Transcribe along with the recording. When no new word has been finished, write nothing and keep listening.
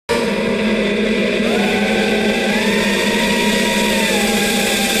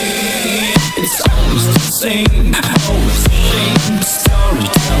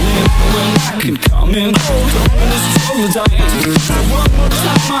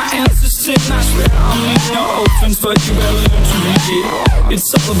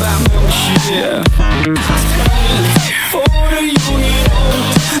It's all about membership. For the union,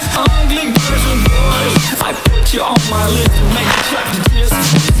 ugly girls and boys, I put you on my list to make you clap to this.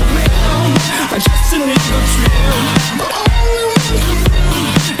 Just a nigga trip, but only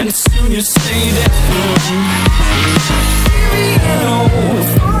one. And soon you say that DVNO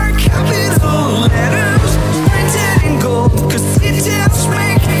for capital letters printed in gold, 'cause details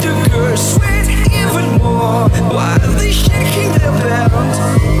make the girls sweat even more. Why are they shaking their belt?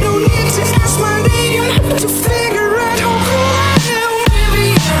 No need to ask my name to figure out how cool I am.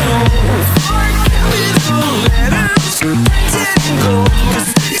 DVNO for capital letters printed in gold, 'cause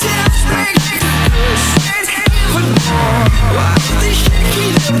details make the girls sweat even more. Why are they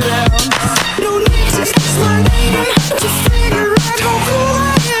shaking their belt? No need to ask my name to figure out how cool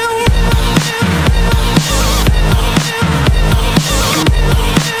I am.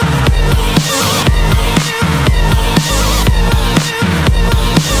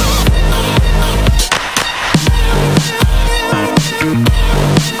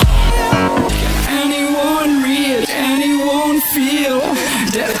 Anyone read, anyone feel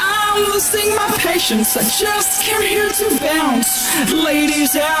that I'm losing my patience? I just came here to bounce.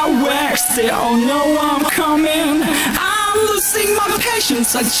 Ladies out waxed, they all know I'm coming. I'm losing my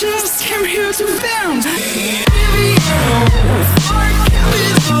patience, I just came here to bounce.